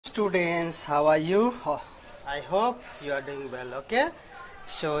Students, how are you? I hope you are doing well. Okay,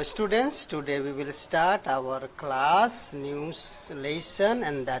 so students, today we will start our class new lesson,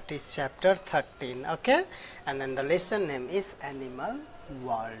 and that is chapter 13. Okay, and then the lesson name is Animal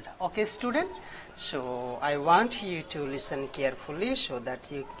World. Okay, students, so I want you to listen carefully so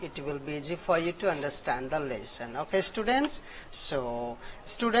that it will be easy for you to understand the lesson. Okay, students, so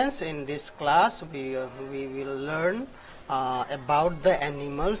students, in this class we will learn about the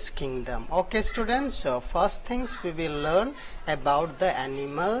animals kingdom. Okay, students, so first things we will learn about the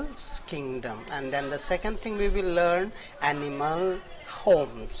animals kingdom, and then the second thing we will learn animal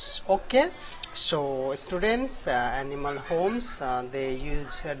homes. Okay, so students, animal homes, they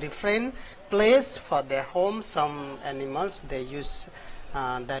use a different place for their home. Some animals they use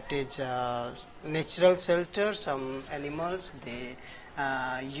that is natural shelter. Some animals they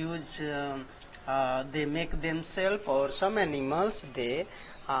use they make themselves, or some animals they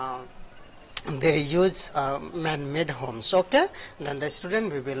use man-made homes. Okay, then the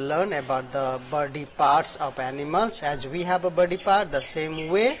student we will learn about the body parts of animals. As we have a body part, the same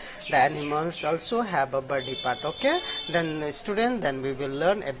way the animals also have a body part. Okay, then the student, then we will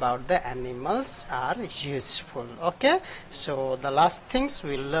learn about the animals are useful. Okay, so the last things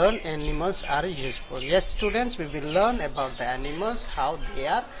we learn, animals are useful. Yes, students, we will learn about the animals, how they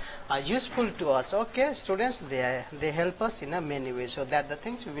are useful to us. Okay, students, they help us in a many ways. So that the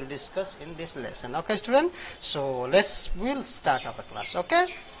things we will discuss in this lesson. Okay, student, so we'll start our class.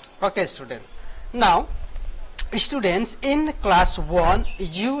 Okay, student, now students, in class 1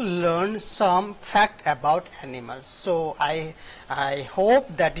 you learn some fact about animals. So I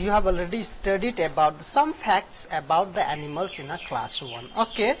hope that you have already studied about some facts about the animals in a class 1.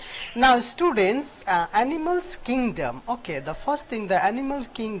 Okay, now students, animals kingdom. Okay, the first thing, the animal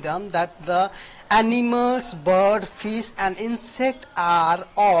kingdom, that the animals, bird, fish and insect are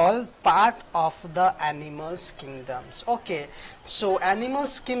all part of the animals kingdoms. Okay, so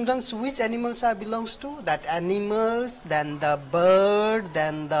animals kingdoms, which animals are belongs to? That animals, then the bird,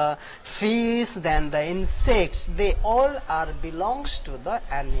 then the fish, then the insects, they all are belongs to the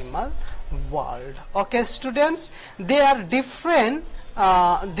animal world. Okay, students, they are different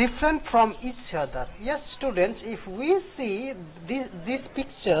from each other. Yes, students, if we see these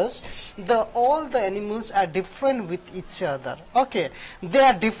pictures, all the animals are different with each other. Okay, they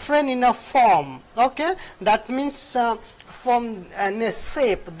are different in a form. Okay, that means from and a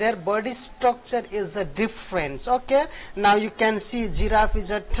shape, their body structure is a difference. Okay, now you can see giraffe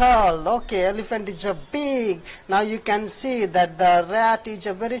is a tall. Okay, elephant is a big. Now you can see that the rat is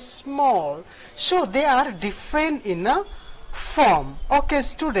a very small. So they are different in a form. Okay,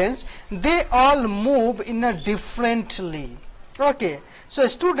 students, they all move in a differently. Okay, so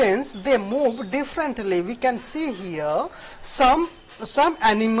students, they move differently. We can see here some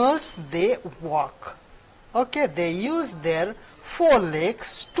animals, they walk. Okay, they use their four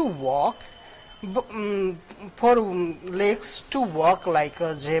legs to walk, like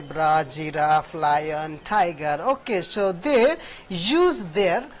a zebra, giraffe, lion, tiger. Okay, so they use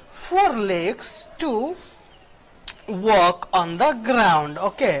their four legs to walk on the ground.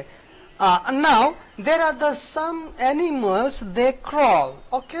 Okay, now there are some animals, they crawl.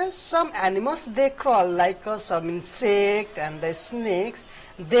 Okay, some animals they crawl, like some insect and the snakes,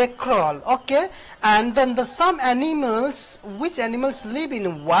 they crawl. Okay, and then some animals, which animals live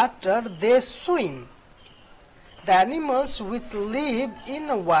in water, they swim. The animals which live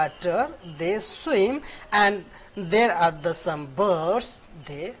in water, they swim, and there are some birds,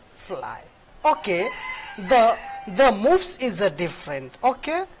 they fly. Okay, the moves is a different.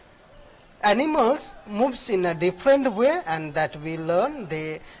 Okay, animals moves in a different way, and that we learn.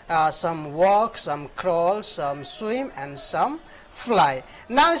 They some walk, some crawl, some swim and some fly.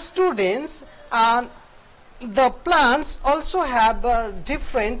 Now students, the plants also have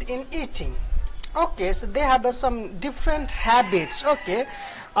different in eating. Okay, so they have some different habits. Okay,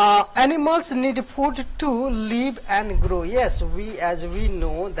 animals need food to live and grow. Yes, as we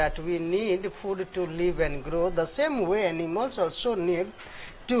know that we need food to live and grow, the same way animals also need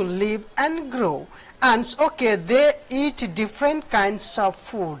to live and grow. And okay, they eat different kinds of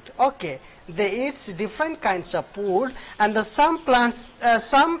food. Okay, they eat different kinds of food, and some plants,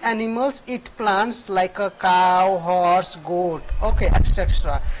 some animals eat plants like a cow, horse, goat. Okay,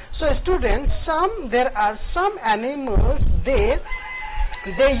 etc. So students, there are some animals, they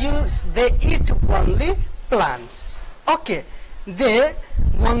eat only plants. Okay, they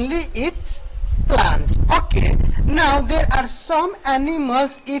only eat plants. Okay, now there are some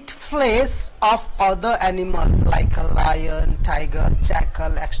animals eat flesh of other animals like a lion, tiger,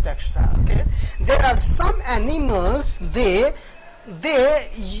 jackal, etc. Okay, there are some animals, they they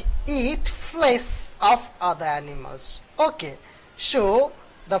eat flesh of other animals. Okay, so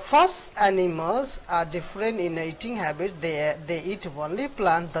the first animals are different in eating habits. They eat only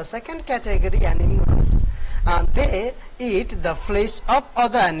plant. The second category animals, they eat the flesh of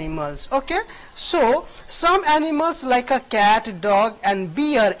other animals. Okay, so some animals like a cat, dog and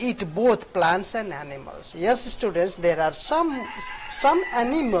bear eat both plants and animals. Yes students, there are some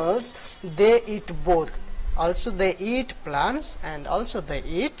animals they eat both. Also they eat plants and also they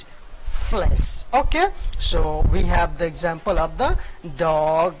eat flesh. Okay, so we have the example of the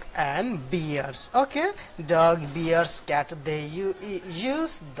dog and bears. Okay, dog, bears, cat, they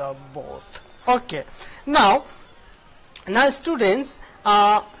use the both. Okay, now students,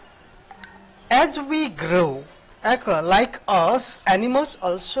 as we grow, okay, like us, animals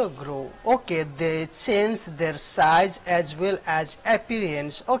also grow. Okay, they change their size as well as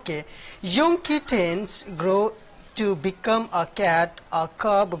appearance. Okay, young kittens grow to become a cat, a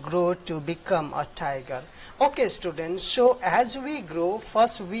cub grow to become a tiger. Okay students, so as we grow,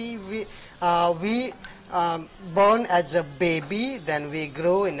 first we born as a baby, then we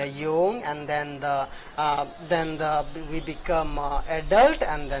grow in a young, and then we become adult,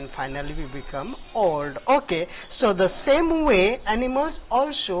 and then finally we become old. Okay, so the same way animals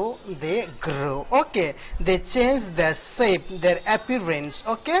also they grow. Okay, they change their shape, their appearance.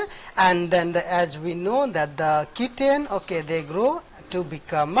 Okay, and then as we know that the kitten, okay, they grow to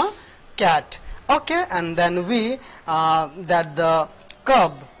become a cat. Okay, and then we that the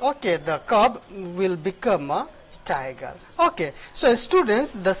cub, okay, the cub will become a tiger. Okay, so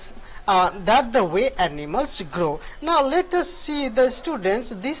students, this that the way animals grow. Now let us see the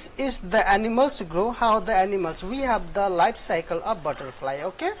students, this is the animals grow, how the animals, we have the life cycle of butterfly.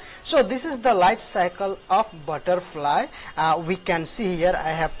 Okay, so this is the life cycle of butterfly. We can see here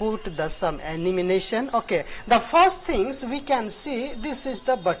I have put the some animation. Okay, the first things we can see, this is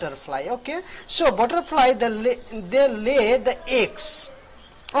the butterfly. Okay, so butterfly they lay the eggs.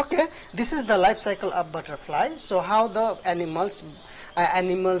 Okay, this is the life cycle of butterfly. So how the animals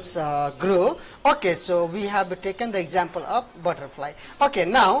grow. Okay, so we have taken the example of butterfly. Okay,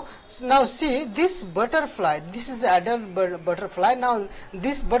 now see this butterfly, this is adult butterfly. Now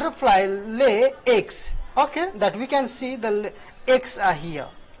this butterfly lay eggs. Okay, that we can see the eggs are here.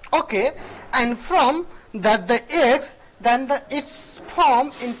 Okay, and from that the eggs, then it's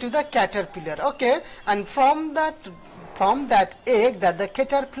formed into the caterpillar. Okay, and from that egg that the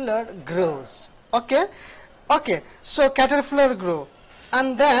caterpillar grows. Okay, okay, so caterpillar grow,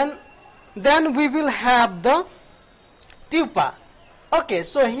 and then we will have the pupa. Okay,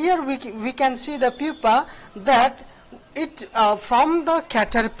 so here we can see the pupa, that it from the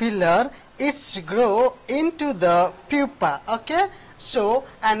caterpillar it's grow into the pupa. Okay, so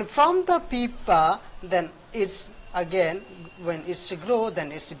and from the pupa then it's again, when it's grow,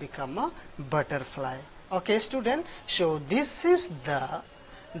 then it's become a butterfly. Okay student, so this is the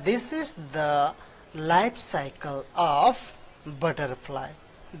life cycle of butterfly.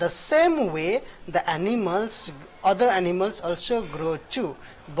 The same way the animals, other animals also grow too,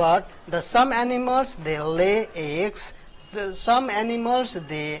 but some animals they lay eggs, some animals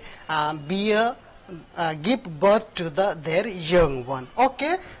they give birth to their young one.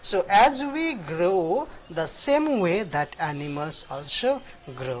 Okay, so as we grow, the same way that animals also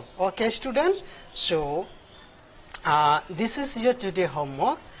grow. Okay students, so this is your today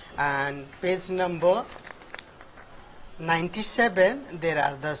homework, and page number 97, there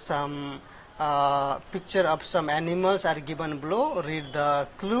are some picture of some animals are given below. Read the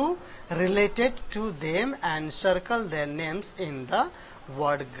clue related to them and circle their names in the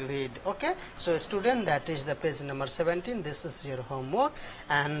word grid. Okay, so student, that is the page number 17. This is your homework,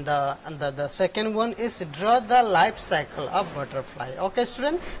 and the second one is draw the life cycle of butterfly. Okay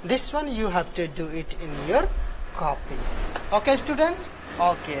student, this one you have to do it in your copy. Okay students,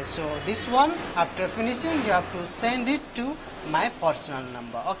 okay, so this one after finishing you have to send it to my personal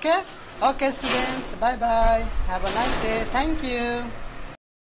number. Okay, okay students, bye bye, have a nice day, thank you.